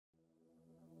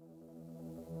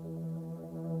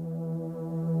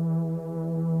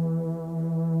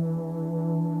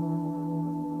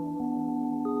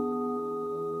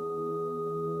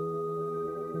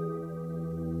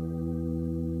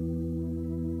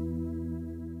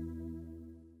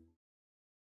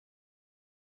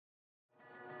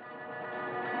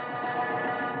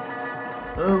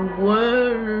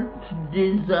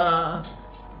desire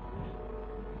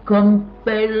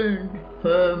compelled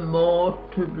her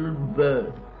mortal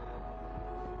birth.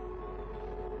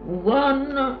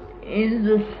 One in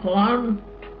the front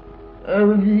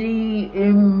of the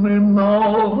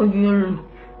immemorial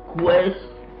quest,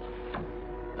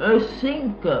 a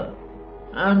thinker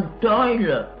and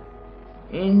toiler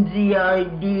in the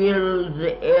ideal's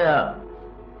air,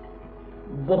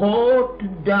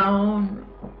 brought down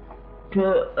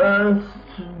to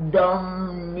earth's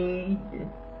dumb need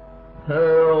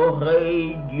her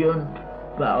radiant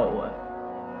power.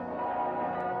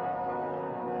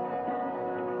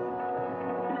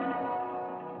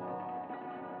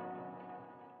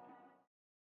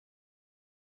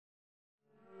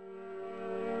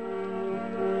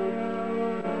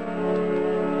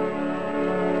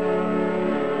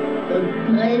 The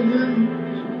presence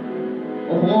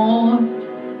wrought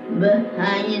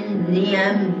behind the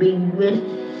ambiguous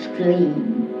screen.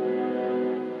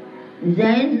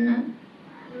 Then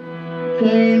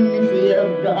came the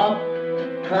abrupt,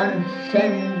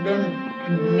 transcendent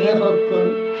miracle.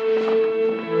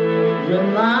 The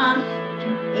vast,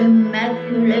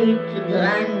 immaculate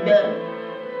grandeur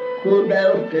could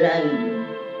outline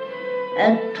a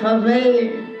travail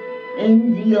in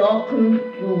the occult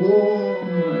room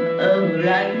of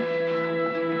life.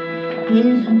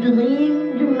 His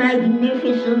dreamed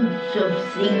magnificence of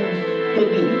things to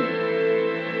be,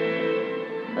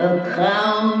 a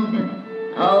crown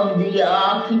of the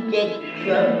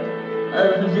architecture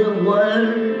of the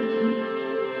world,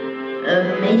 a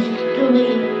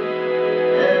mystery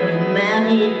of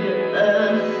married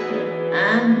earth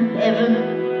and heaven.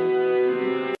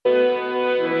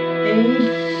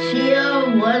 Seer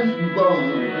was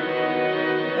born,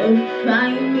 a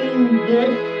shining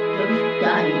guest of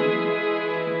time.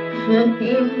 For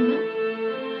him,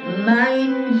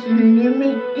 mind's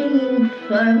limiting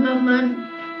firmament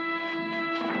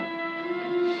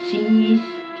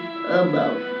ceased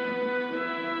above.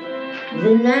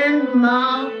 The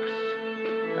landmarks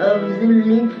of the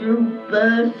little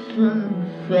person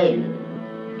fell.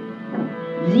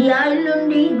 The island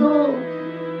eagle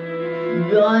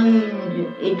joined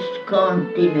its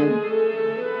continent.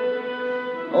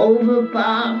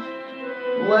 Overpast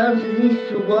was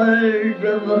this world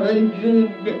of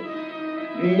rigid,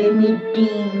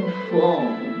 limiting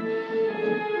form.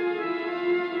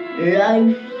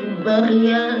 Life's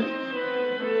barriers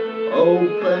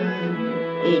opened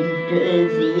into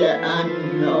the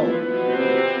unknown.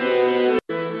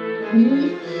 He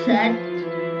sat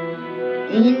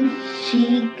in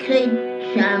secret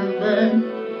chambers,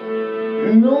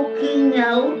 looking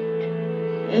out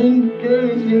into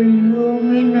the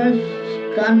luminous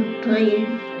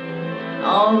countries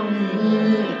of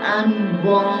the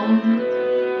unborn,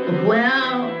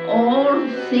 where all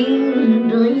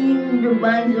things dreamed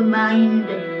by the mind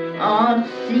are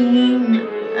seen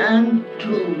and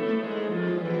true.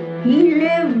 He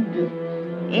lived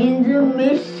in the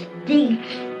mystic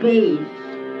space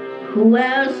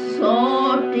where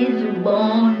thought is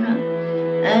born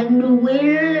and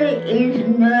will is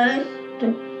nursed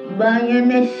by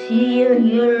an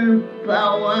ethereal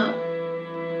power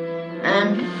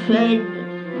and fed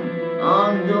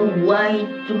on the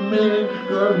white milk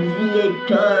of the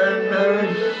eternal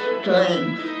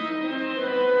strength,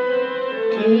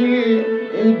 till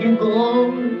it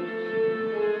grows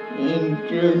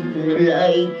into the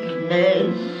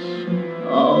likeness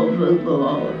of a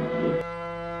god.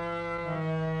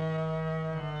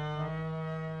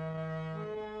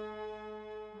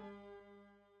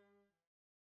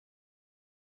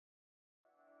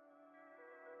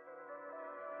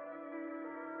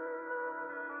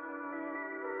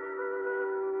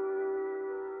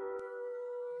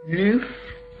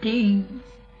 Lifting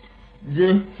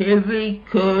the heavy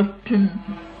curtain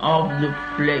of the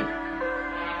flesh,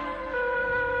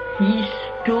 he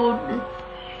stood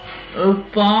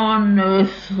upon a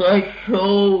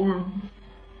threshold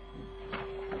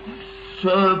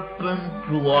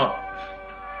serpent-watched,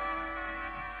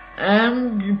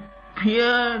 and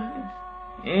peered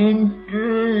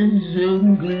into the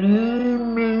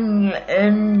gleaming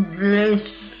endless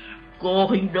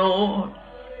corridors,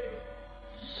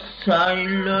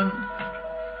 silent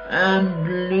and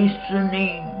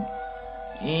listening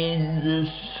in the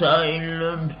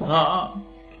silent heart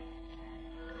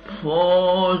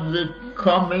for the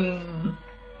coming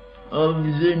of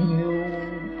the new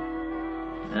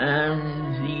and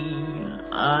the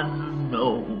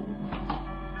unknown.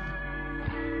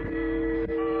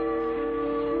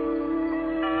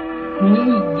 He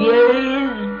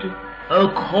gazed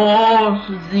across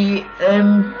the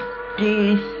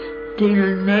empty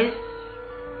stillness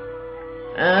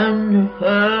and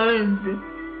heard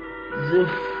the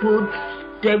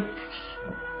footsteps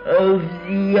of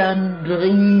the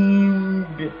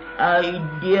undreamed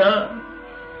idea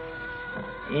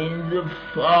in the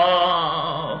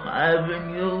far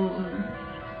avenues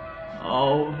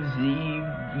of the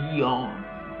beyond.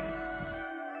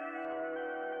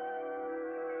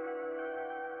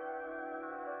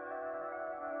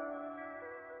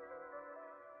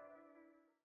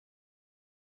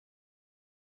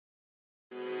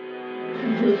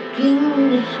 The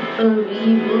kings of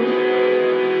evil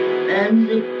and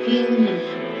the kings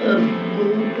of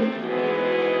good,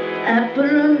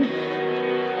 apparent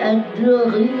at the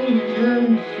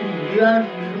reason's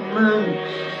judgment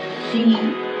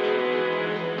seat,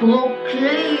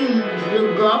 proclaim the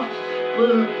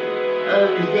gospel of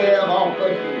their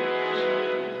opposites,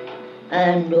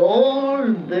 and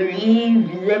all believe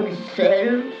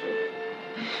themselves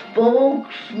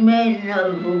spokesmen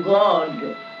of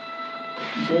God,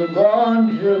 the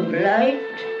gods of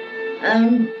light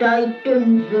and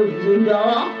titans of the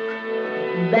dark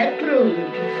battled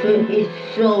for his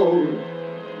soul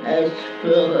as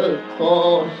for a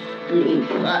costly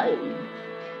prize.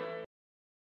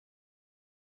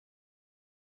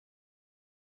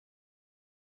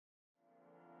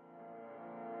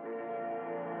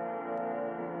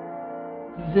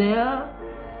 There,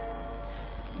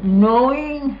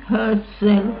 knowing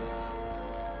herself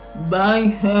by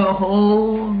her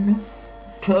own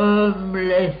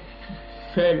termless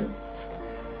self,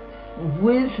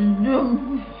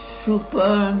 wisdom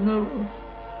supernal,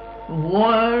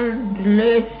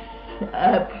 wordless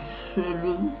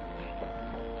absolute,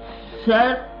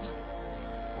 sat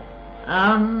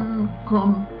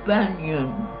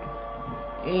uncompanioned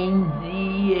in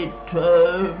the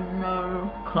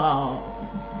eternal calm,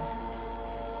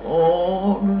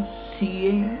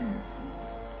 all-seeing,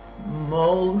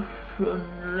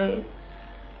 motionless,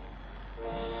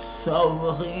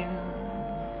 sovereign,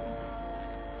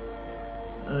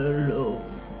 alone.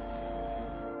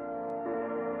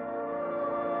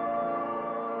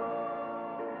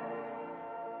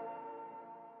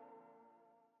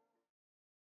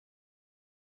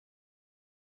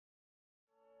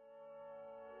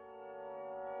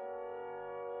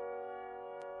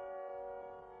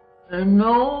 An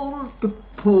old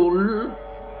pull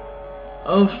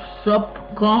of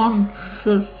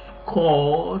subconscious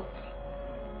chords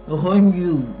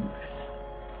renews.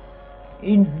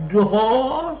 It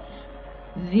draws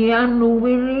the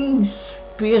unwilling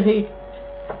spirit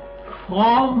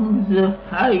from the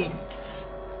heights,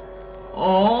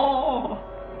 or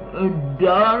a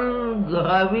dull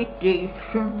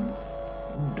gravitation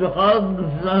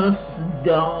drags us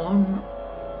down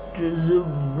to the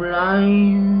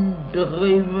blind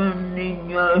driven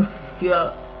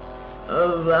inertia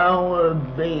of our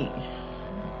base.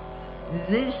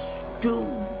 This too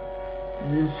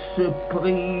the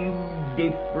supreme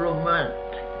diplomat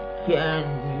can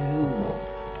use.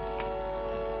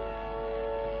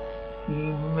 He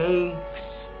makes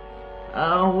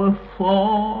our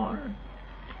fall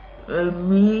a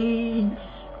means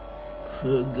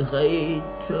for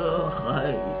greater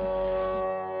rise.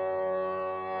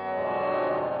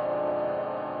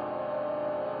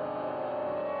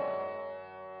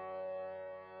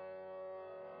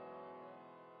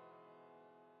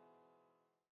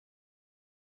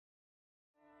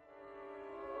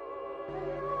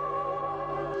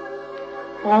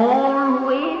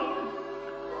 Always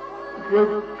the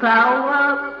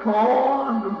power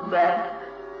poured back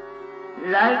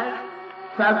like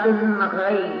sudden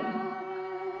rain,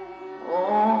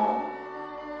 or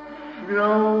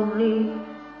slowly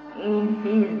in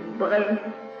his breath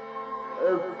a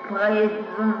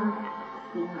presence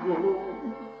grew.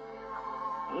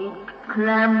 It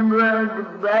clambered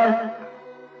back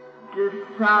to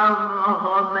some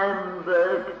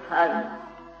remembered height,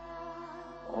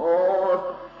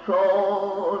 or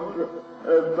soared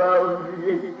above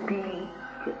the peak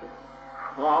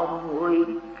from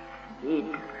which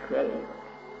it fell.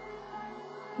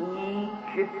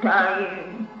 Each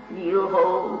time he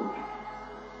rose,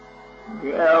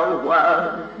 there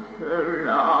was a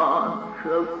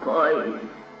larger poise,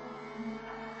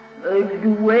 a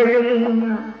dwelling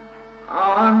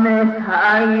on a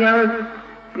higher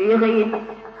spirit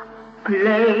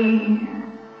plane.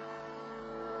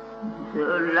 The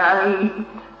light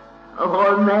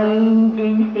remained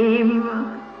in him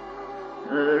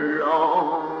a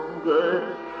longer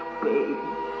space.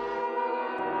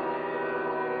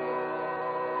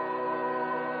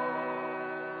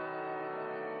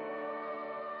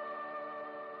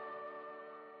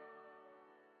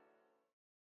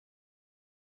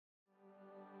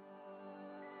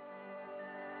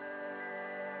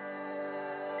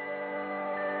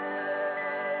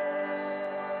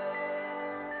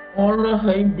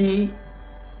 Already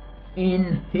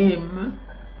in him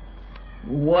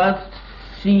was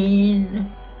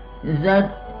seen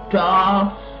that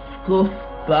task of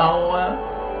power.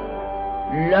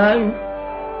 Life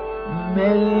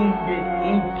made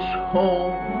its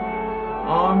home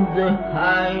on the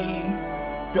high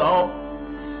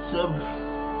tops of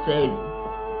self.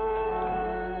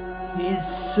 His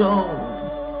soul,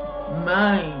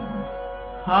 mind,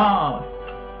 heart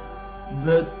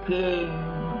became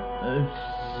a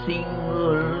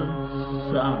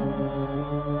single sun.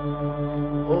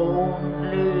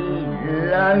 Only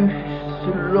life's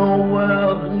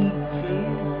lower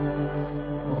reaches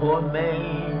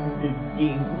remained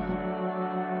dim.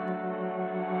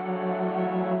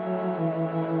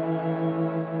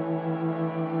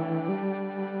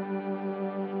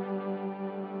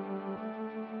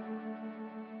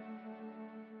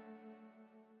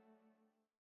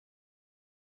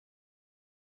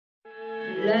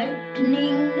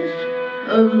 Lightnings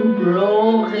of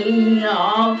glory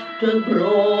after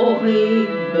glory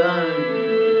burned.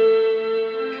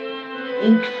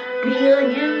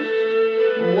 Experience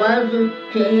was a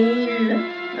tale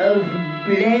of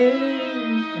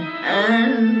blaze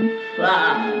and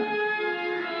fire.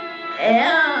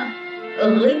 Air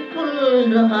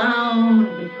rippled round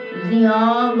the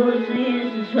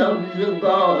argosies of the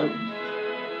gods.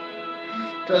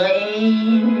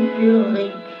 Strange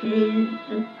riches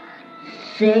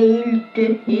sailed to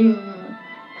him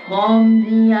from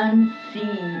the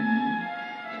unseen.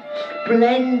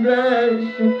 Splendors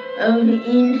of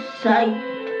insight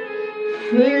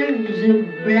filled the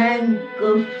blank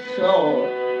of thought.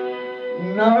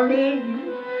 Knowledge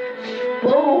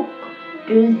spoke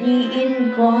to the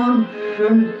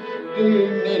inconscient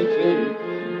stillnesses.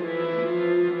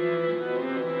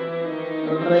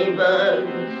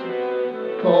 Rivers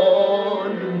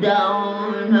poured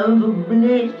down of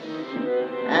bliss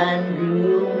and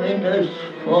luminous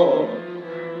force.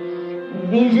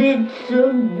 Visits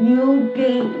of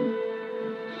beauty,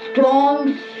 storm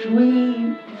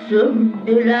sweeps of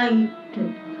delight,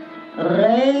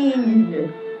 rained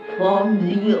from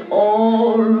the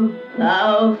all-powerful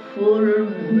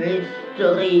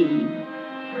mystery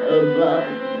above.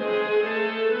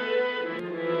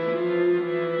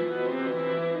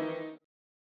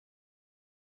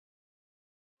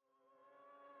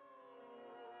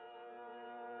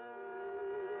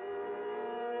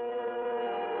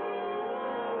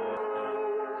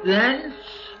 Thence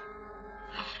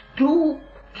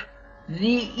stooped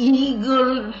the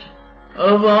eagles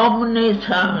of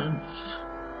omniscience.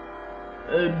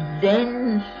 A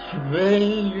dense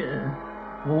veil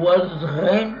was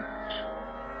rent,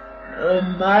 a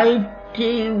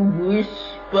mighty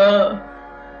whisper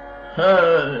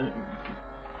heard.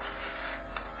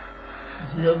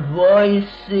 The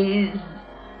voices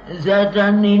that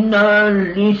an inner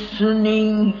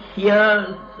listening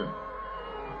hears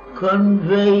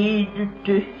conveyed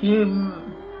to him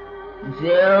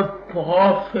their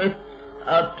prophet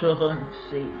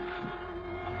utterances,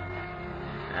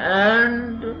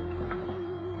 and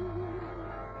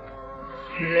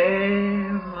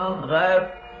flame-wrapped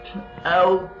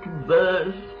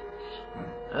outbursts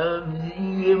of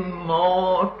the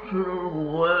immortal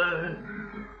word,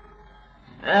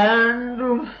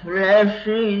 and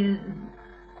flashes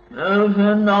of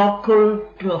an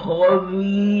occult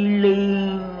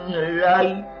revealing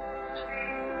light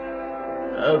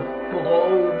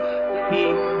approached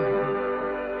him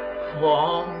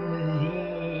from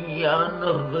the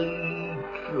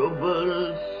unreachable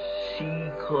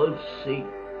secrecy.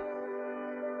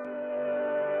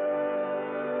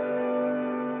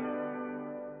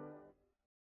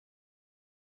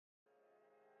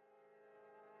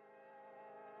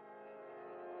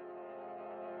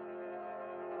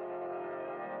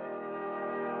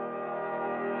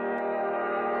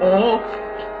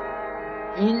 Oft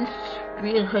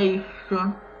inspiration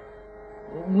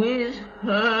with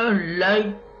her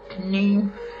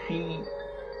lightning feet,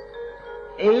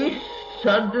 a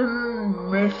sudden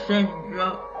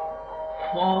messenger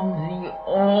from the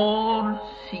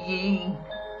all-seeing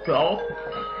top,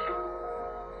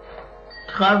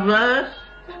 traversed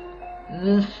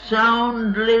the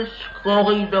soundless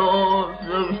corridors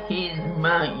of his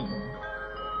mind,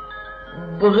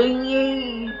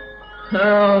 bringing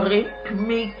her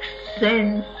rhythmic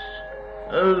sense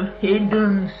of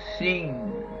hidden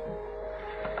things.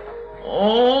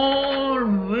 All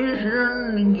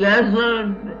vision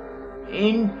gathered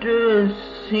into a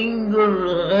single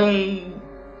ray,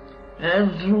 as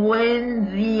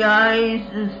when the eyes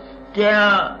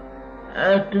stare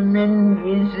at an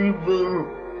invisible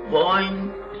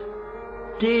point,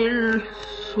 till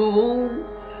through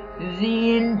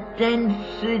the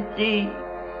intensity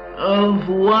of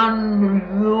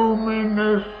one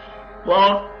luminous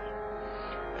spot,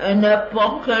 an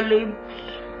apocalypse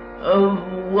of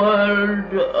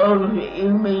world of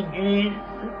images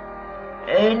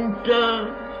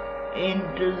enters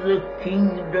into the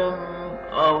kingdom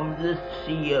of the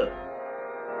seer.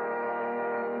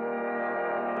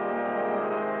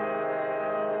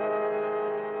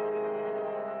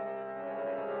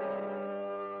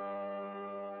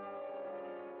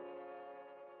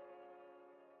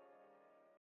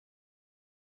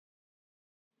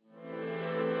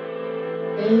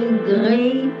 A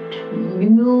great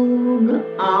nude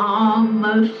arm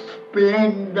of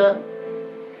splendor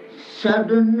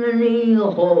suddenly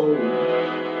rose.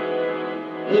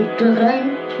 It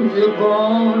rent the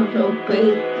gauze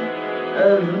opaque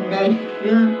of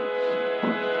nations.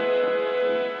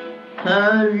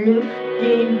 Her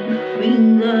lifted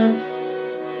fingers,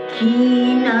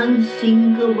 keen,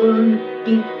 unsinkable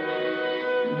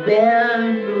tips,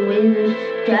 bared with a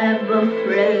stab of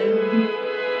flame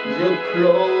the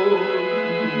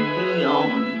clothes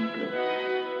beyond.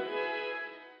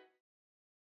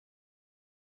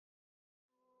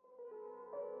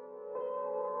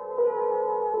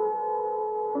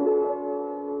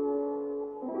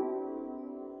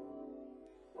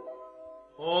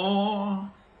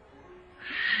 Or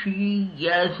she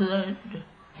gathered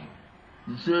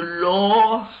the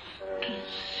lost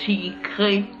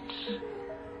secrets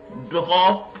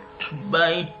dropped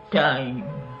by time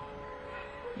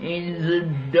in the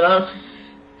dust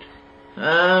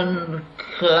and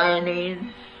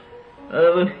crannies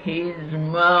of his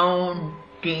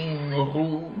mounting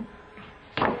root,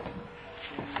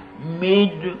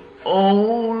 mid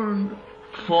old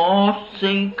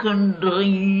forsaken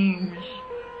dreams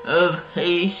of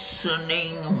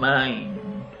hastening mind,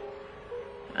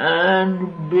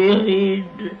 and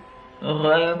buried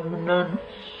remnants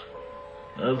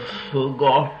of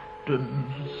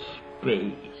forgotten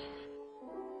space.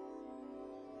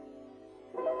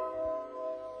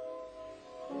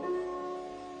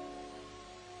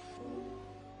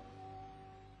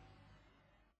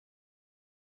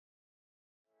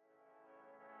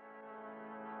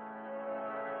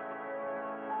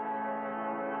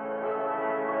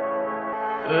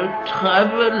 A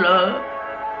traveler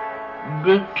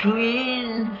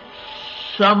between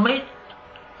summit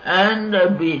and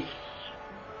abyss,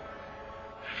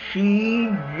 she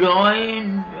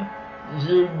joined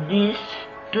the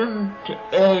distant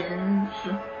ends,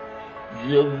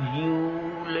 the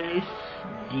viewless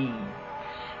deep.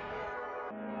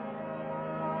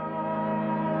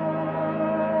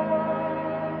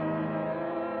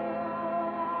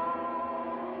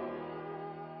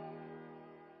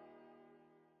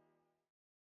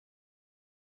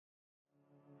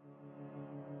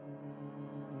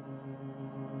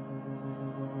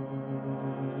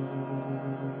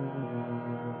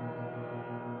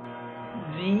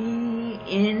 The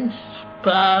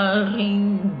inspiring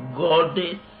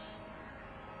goddess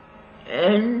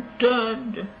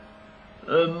entered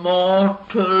a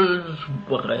mortal's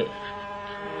breast,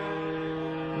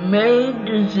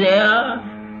 made there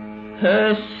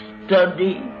her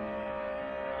study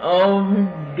of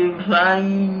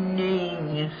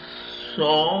divining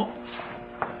thought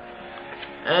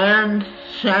and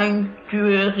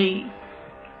sanctuary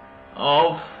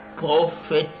of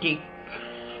prophetic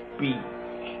speech,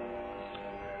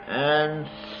 and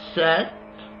sat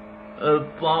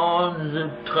upon the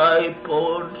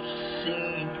tripod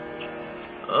seat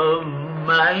of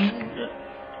mind.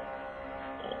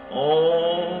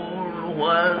 All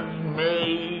was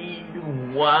made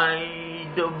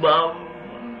wide above,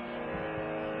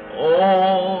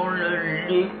 all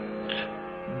lit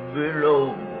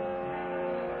below.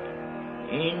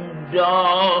 In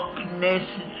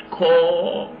darkness'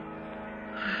 core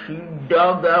she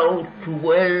dug out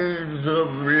wells of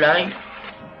light.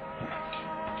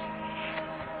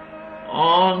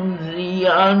 On the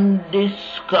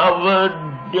undiscovered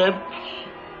depths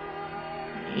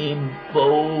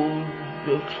imposed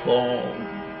a form,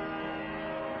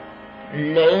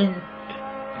 lent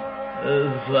a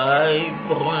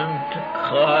vibrant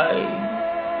cry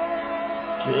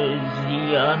to the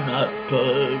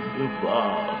unuttered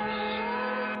vast.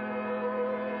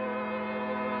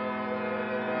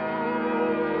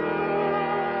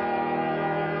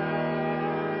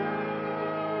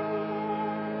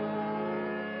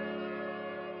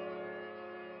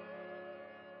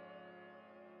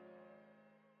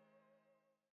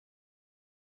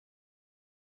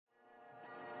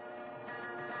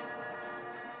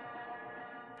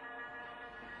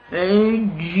 A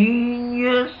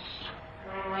genius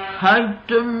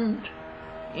heightened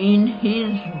in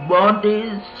his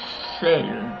body's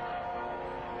cell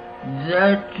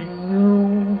that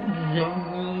knew the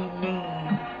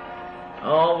meaning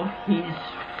of his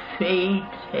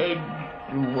fated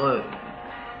work.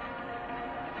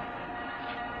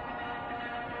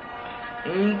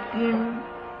 Akin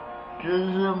to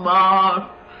the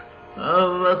march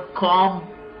of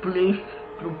accomplished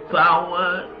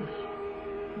powers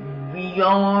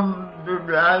beyond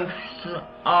life's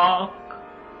arc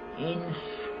in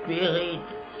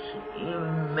spirit's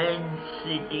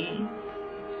immensity.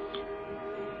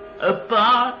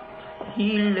 Apart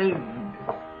he lived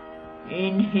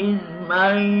in his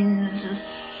mind's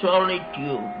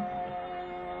solitude,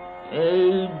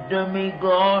 a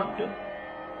demigod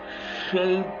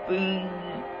shaping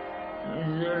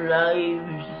the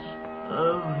lives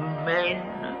of men.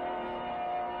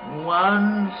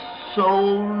 One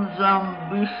soul's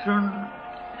ambition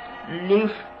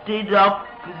lifted up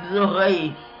the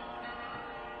race.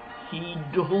 He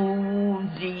drew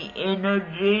the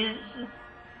energies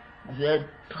that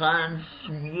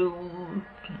transmute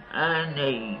an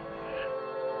age.